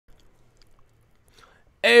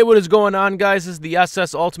Hey, what is going on, guys? This is the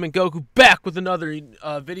SS Ultimate Goku back with another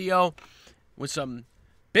video with some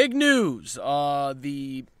big news.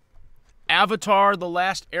 The Avatar: The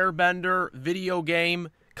Last Airbender video game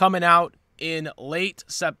coming out in late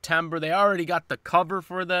September. They already got the cover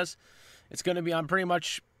for this. It's going to be on pretty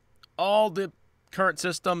much all the current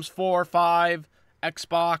systems: 4, 5,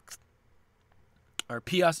 Xbox, or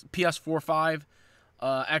PS4, 5,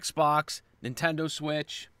 Xbox, Nintendo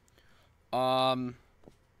Switch.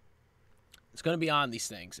 It's going to be on these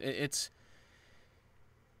things. It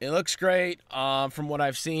looks great. From what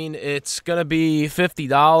I've seen, it's going to be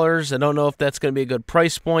 $50. I don't know if that's going to be a good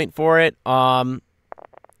price point for it.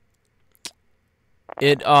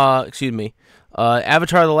 Excuse me.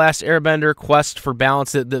 Avatar: The Last Airbender: Quest for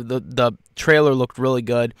Balance. The trailer looked really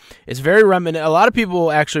good. It's very reminiscent. A lot of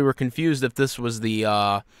people actually were confused if this was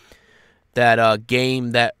the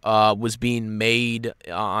game that was being made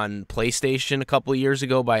on PlayStation a couple of years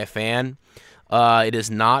ago by a fan. It is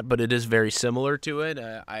not, but it is very similar to it.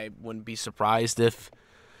 I wouldn't be surprised if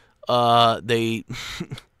they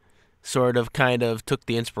sort of kind of took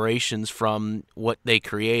the inspirations from what they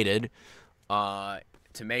created to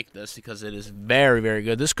make this, because it is very, very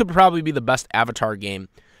good. This could probably be the best Avatar game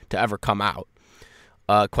to ever come out.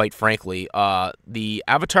 Quite frankly, the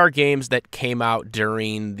Avatar games that came out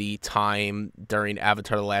during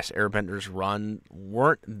Avatar: The Last Airbender's run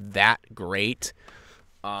weren't that great.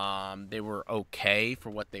 They were okay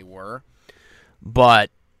for what they were,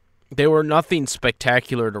 but they were nothing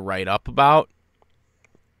spectacular to write up about.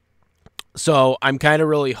 So I'm kind of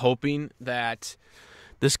really hoping that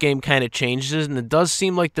this game kind of changes, and it does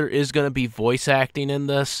seem like there is going to be voice acting in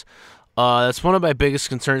this. That's one of my biggest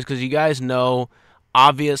concerns, because you guys know,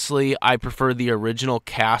 obviously, I prefer the original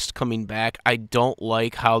cast coming back. I don't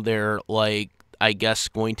like how they're, like, I guess,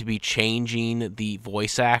 going to be changing the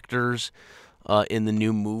voice actors in the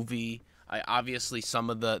new movie. Obviously,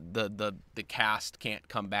 some of the cast can't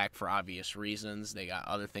come back for obvious reasons. They got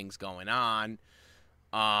other things going on.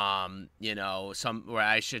 Some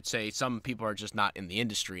people are just not in the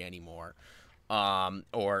industry anymore,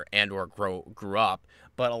 or grew up.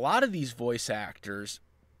 But a lot of these voice actors,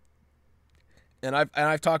 and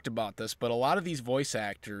I've talked about this, but a lot of these voice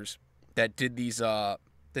actors that did these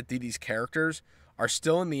characters are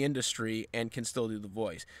still in the industry and can still do the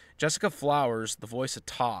voice. Jessica Flowers, the voice of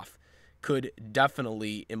Toph, could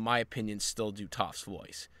definitely, in my opinion, still do Toph's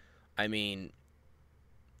voice. I mean,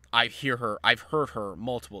 I've heard her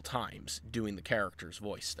multiple times doing the character's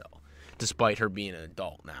voice still, despite her being an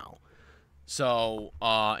adult now. So,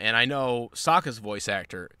 and I know Sokka's voice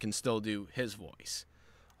actor can still do his voice.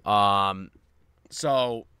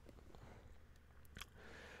 So,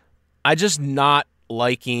 I just not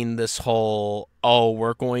liking this whole,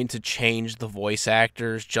 we're going to change the voice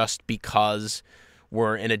actors just because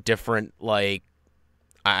we're in a different, like,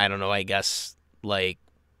 I don't know, I guess, like,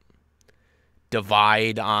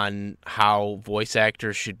 divide on how voice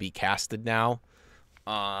actors should be casted now.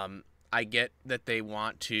 I get that they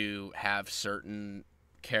want to have certain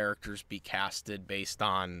characters be casted based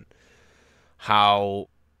on how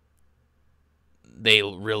they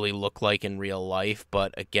really look like in real life,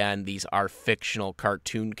 but again, these are fictional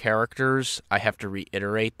cartoon characters. I have to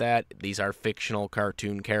reiterate that. These are fictional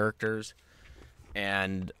cartoon characters,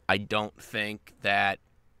 and I don't think that,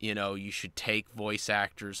 you should take voice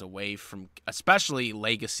actors away from, especially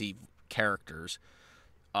legacy characters.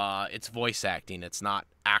 It's voice acting. It's not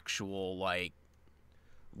actual, like,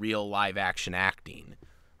 real live action acting,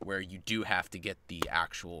 where you do have to get the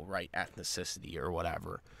actual right ethnicity or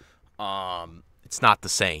whatever. It's not the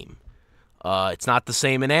same. It's not the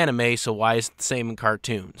same in anime, so why is it the same in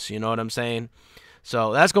cartoons? You know what I'm saying?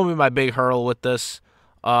 So that's going to be my big hurdle with this,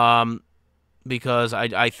 because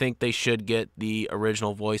I think they should get the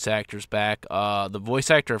original voice actors back. The voice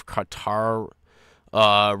actor of Katara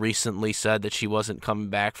recently said that she wasn't coming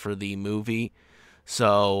back for the movie,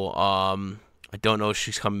 so I don't know if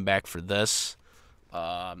she's coming back for this.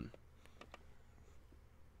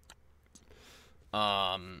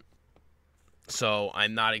 So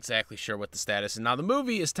I'm not exactly sure what the status is. Now, the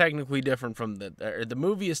movie is technically different from the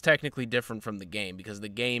game, because the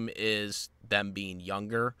game is them being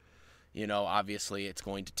younger. Obviously it's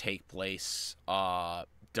going to take place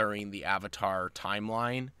during the Avatar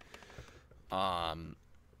timeline. Avatar: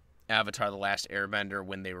 The Last Airbender,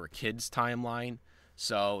 when they were kids timeline.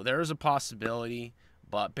 So there is a possibility,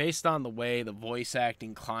 but based on the way the voice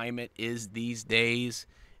acting climate is these days,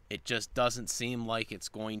 it just doesn't seem like it's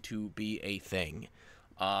going to be a thing.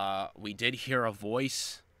 We did hear a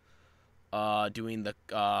voice doing the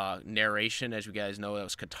narration. As you guys know, that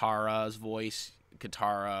was Katara's voice.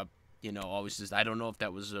 Katara always just, I don't know if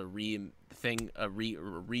that was a reused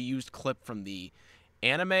clip from the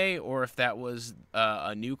anime or if that was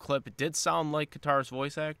a new clip. It did sound like Katara's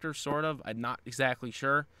voice actor, sort of. I'm not exactly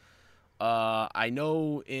sure. I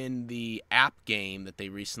know in the app game that they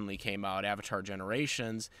recently came out, Avatar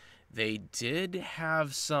Generations, they did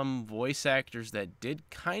have some voice actors that did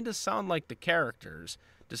kind of sound like the characters,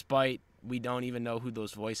 despite we don't even know who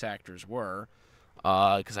those voice actors were,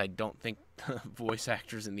 because I don't think voice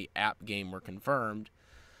actors in the app game were confirmed.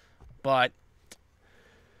 But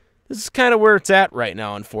this is kind of where it's at right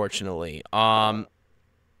now, unfortunately.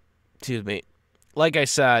 Excuse me. Like I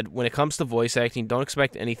said, when it comes to voice acting, don't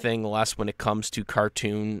expect anything less when it comes to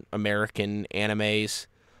cartoon American animes,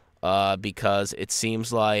 because it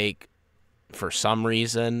seems like, for some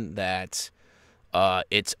reason, that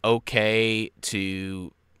it's okay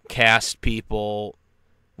to cast people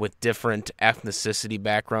with different ethnicity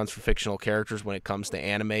backgrounds for fictional characters when it comes to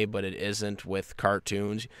anime, but it isn't with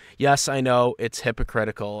cartoons. Yes, I know it's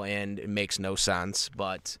hypocritical and it makes no sense,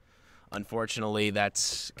 but unfortunately,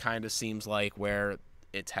 that's kind of seems like where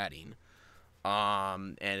it's heading.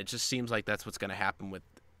 And it just seems like that's what's going to happen with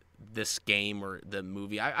this game or the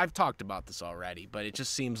movie. I've talked about this already, but it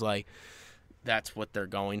just seems like that's what they're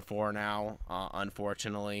going for now,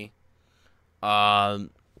 unfortunately.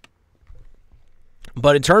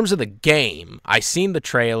 But in terms of the game, I seen the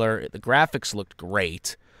trailer. The graphics looked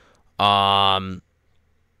great. And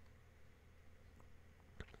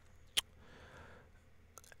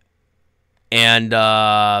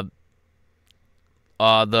the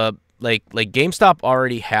GameStop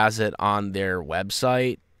already has it on their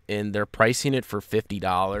website, and they're pricing it for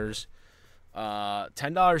 $50.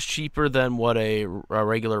 $10 cheaper than what a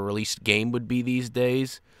regular released game would be these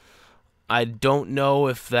days. I don't know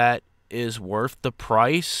if that is worth the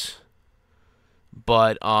price,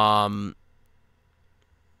 but and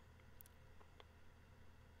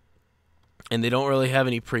they don't really have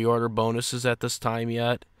any pre-order bonuses at this time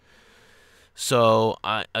yet. So,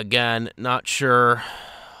 again, not sure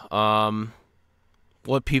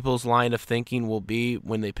what people's line of thinking will be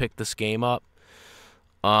when they pick this game up.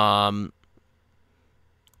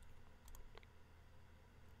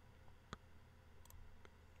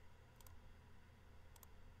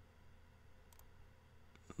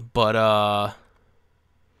 But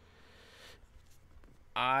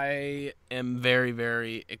I am very,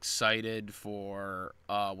 very excited for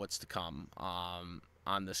what's to come on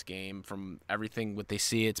this game. From everything what they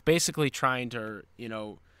see, it's basically trying to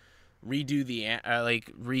redo the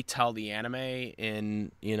retell the anime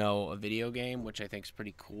in a video game, which I think is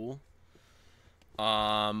pretty cool.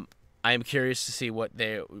 I am curious to see what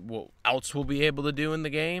else we'll be able to do in the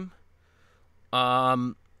game.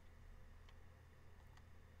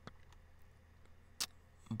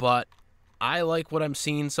 But I like what I'm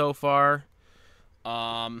seeing so far.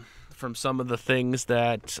 From some of the things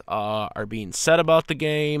that are being said about the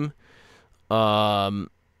game. With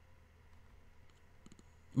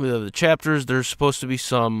the chapters, there's supposed to be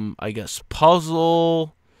some, I guess,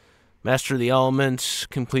 puzzle, master the elements,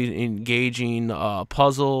 complete engaging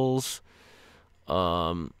puzzles.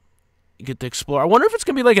 You get to explore. I wonder if it's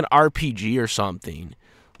gonna be like an RPG or something,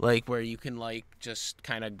 like where you can just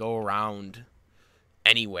kind of go around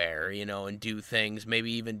anywhere, and do things.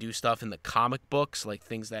 Maybe even do stuff in the comic books, like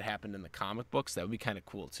things that happened in the comic books. That would be kind of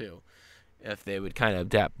cool too, if they would kind of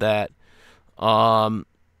adapt that.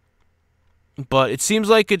 But it seems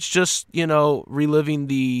like it's just, reliving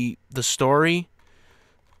the story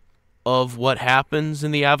of what happens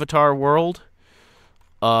in the Avatar world.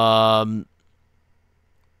 But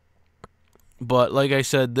like I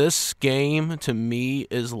said, this game to me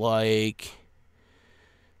is like,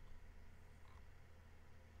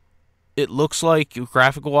 it looks like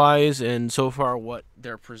graphic-wise and so far what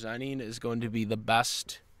they're presenting is going to be the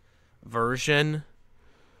best version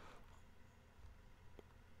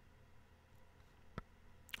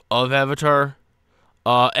of Avatar.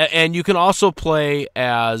 And you can also play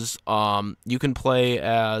as Aang,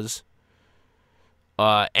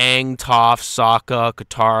 Toph, Sokka,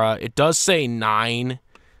 Katara. It does say 9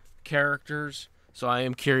 characters, so I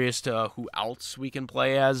am curious to who else we can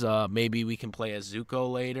play as. Maybe we can play as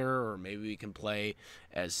Zuko later, or maybe we can play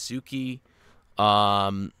as Suki.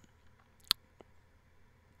 I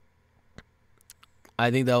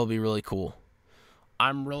think that will be really cool.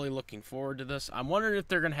 I'm really looking forward to this. I'm wondering if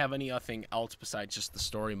they're going to have anything else besides just the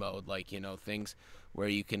story mode, like, things where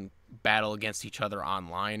you can battle against each other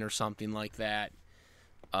online or something like that.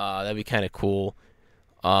 That'd be kind of cool.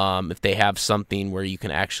 If they have something where you can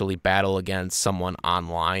actually battle against someone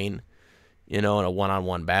online, in a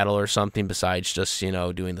one-on-one battle or something besides just,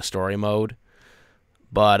 doing the story mode.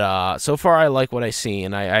 But so far, I like what I see,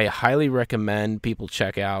 and I highly recommend people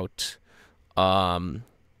check out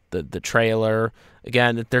the trailer.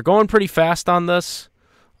 Again, they're going pretty fast on this.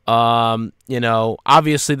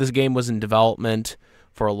 Obviously this game was in development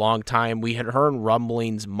for a long time. We had heard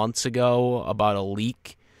rumblings months ago about a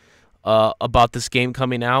leak about this game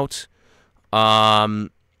coming out. Well,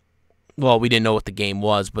 we didn't know what the game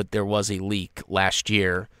was, but there was a leak last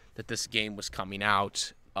year that this game was coming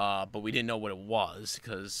out. But we didn't know what it was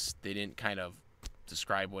because they didn't kind of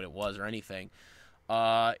describe what it was or anything.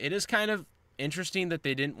 It is kind of interesting that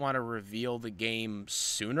they didn't want to reveal the game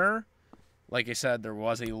sooner. Like I said, there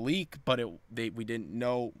was a leak, but we didn't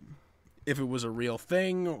know if it was a real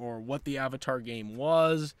thing or what the Avatar game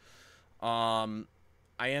was. I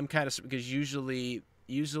am kind of, because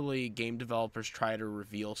usually game developers try to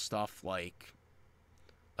reveal stuff like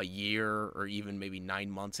a year or even maybe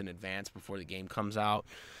 9 months in advance before the game comes out.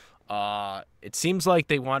 It seems like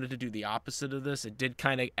they wanted to do the opposite of this. It did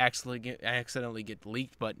kind of accidentally get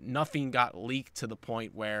leaked, but nothing got leaked to the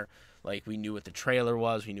point where like we knew what the trailer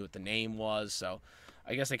was, we knew what the name was. So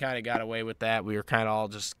I guess they kind of got away with that. We were kind of all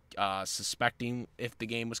just suspecting if the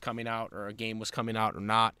game was coming out or a game was coming out or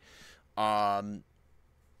not.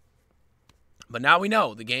 But now we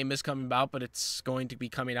know the game is coming out, but it's going to be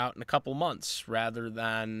coming out in a couple months rather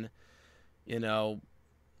than,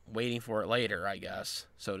 waiting for it later, I guess,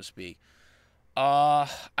 so to speak. I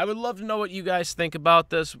would love to know what you guys think about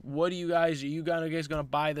this. Are you guys going to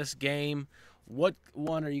buy this game? What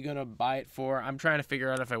one are you going to buy it for? I'm trying to figure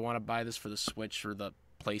out if I want to buy this for the Switch or the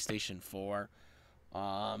PlayStation 4.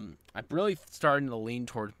 I'm really starting to lean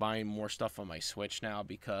towards buying more stuff on my Switch now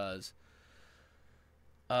because,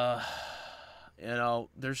 there's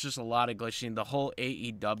just a lot of glitching. The whole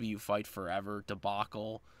AEW Fight Forever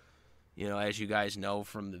debacle, as you guys know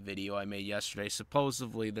from the video I made yesterday,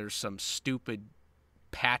 supposedly there's some stupid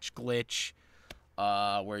patch glitch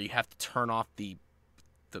where you have to turn off the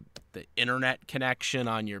internet connection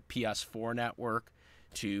on your PS4 network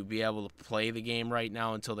to be able to play the game right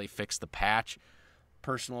now until they fix the patch.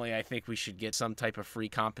 Personally, I think we should get some type of free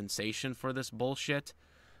compensation for this bullshit.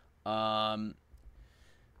 But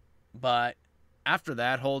after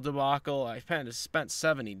that whole debacle, I spent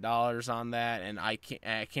 $70 on that, and I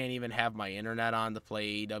can't even have my internet on to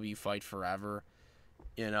play AEW Fight Forever,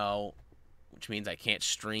 which means I can't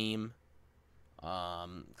stream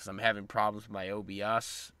because I'm having problems with my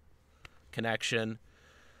OBS connection.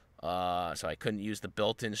 So I couldn't use the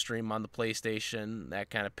built-in stream on the PlayStation. That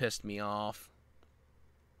kind of pissed me off.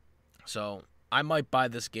 So I might buy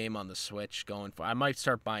this game on the Switch going forward. I might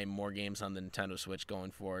start buying more games on the Nintendo Switch going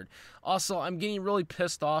forward. Also, I'm getting really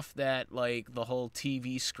pissed off that like the whole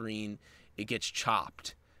TV screen, it gets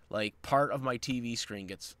chopped. Like part of my TV screen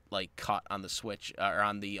gets like cut on the Switch or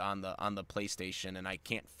on the PlayStation, and I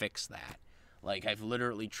can't fix that. Like I've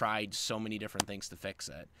literally tried so many different things to fix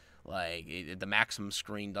it. Like the maximum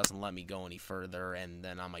screen doesn't let me go any further, and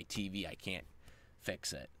then on my TV I can't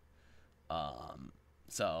fix it.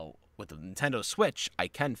 So with the Nintendo Switch, I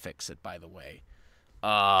can fix it, by the way,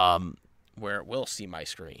 where it will see my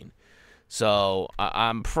screen. So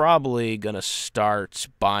I'm probably going to start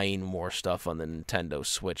buying more stuff on the Nintendo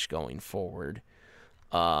Switch going forward,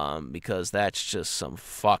 because that's just some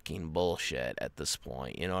fucking bullshit at this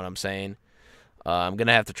point. You know what I'm saying? I'm going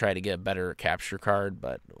to have to try to get a better capture card,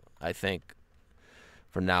 but I think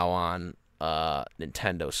from now on,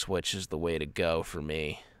 Nintendo Switch is the way to go for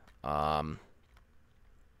me.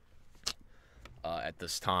 At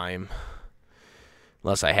this time,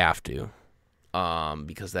 unless I have to,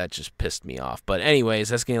 because that just pissed me off. But anyways,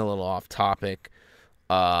 that's getting a little off topic.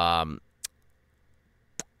 I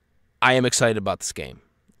am excited about this game.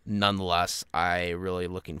 Nonetheless, I really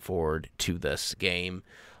looking forward to this game.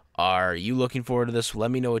 Are you looking forward to this?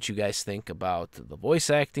 Let me know what you guys think about the voice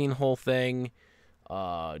acting whole thing.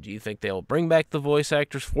 Do you think they'll bring back the voice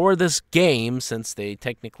actors for this game, since they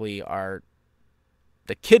technically are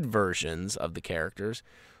the kid versions of the characters?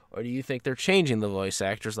 Or do you think they're changing the voice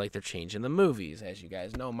actors like they're changing the movies? As you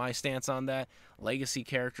guys know, my stance on that, legacy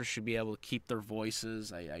characters should be able to keep their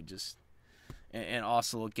voices. And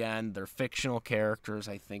also, again, they're fictional characters.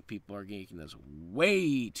 I think people are taking this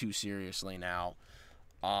way too seriously now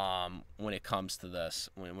when it comes to this,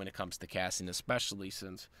 when it comes to casting, especially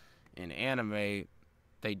since in anime,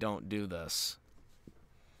 they don't do this.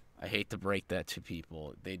 I hate to break that to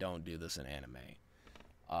people. They don't do this in anime.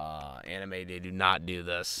 Anime, they do not do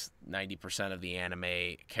this. 90% of the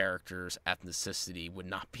anime characters' ethnicity would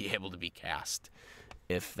not be able to be cast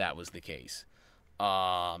if that was the case.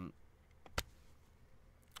 So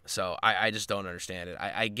I just don't understand it.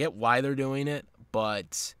 I get why they're doing it,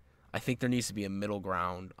 but I think there needs to be a middle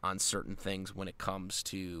ground on certain things when it comes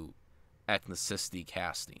to ethnicity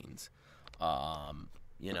castings.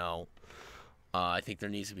 You know, I think there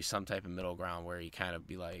needs to be some type of middle ground where you kind of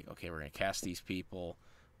be like, okay, we're going to cast these people,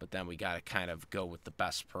 but then we got to kind of go with the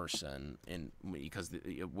best person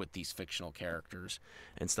with these fictional characters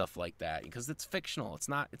and stuff like that, because it's fictional. It's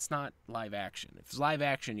not live action. If it's live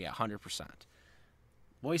action, yeah, 100%.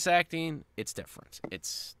 Voice acting, it's different.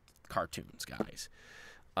 It's cartoons, guys.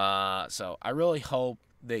 So I really hope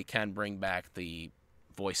they can bring back the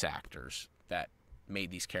voice actors that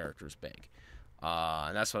made these characters big.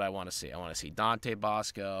 And that's what I want to see. I want to see Dante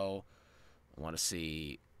Bosco. I want to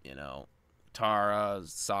see, Tara,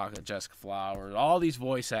 Sokka, Jessica Flowers, all these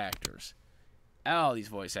voice actors. All these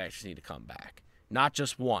voice actors need to come back. Not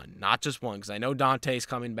just one, because I know Dante's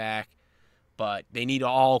coming back, but they need to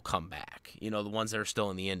all come back. The ones that are still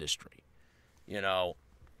in the industry.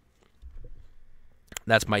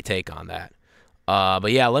 That's my take on that.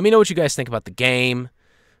 But yeah, let me know what you guys think about the game.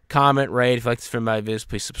 Comment, rate. If you like this film, my videos,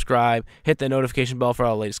 please subscribe. Hit the notification bell for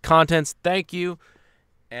all the latest contents. Thank you.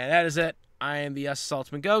 And that is it. I am the SS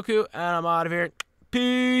Ultimate Goku, and I'm out of here.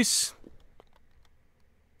 Peace.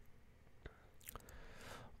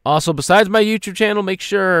 Also, besides my YouTube channel, make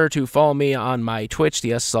sure to follow me on my Twitch,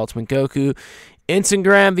 the SS Ultimate Goku,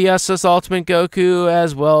 Instagram, the SS Ultimate Goku,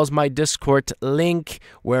 as well as my Discord link,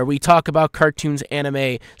 where we talk about cartoons,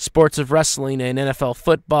 anime, sports of wrestling, and NFL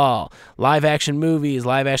football, live-action movies,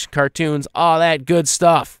 live-action cartoons, all that good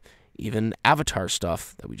stuff, even Avatar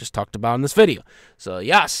stuff that we just talked about in this video. So,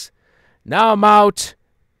 yes, now I'm out.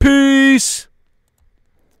 Peace!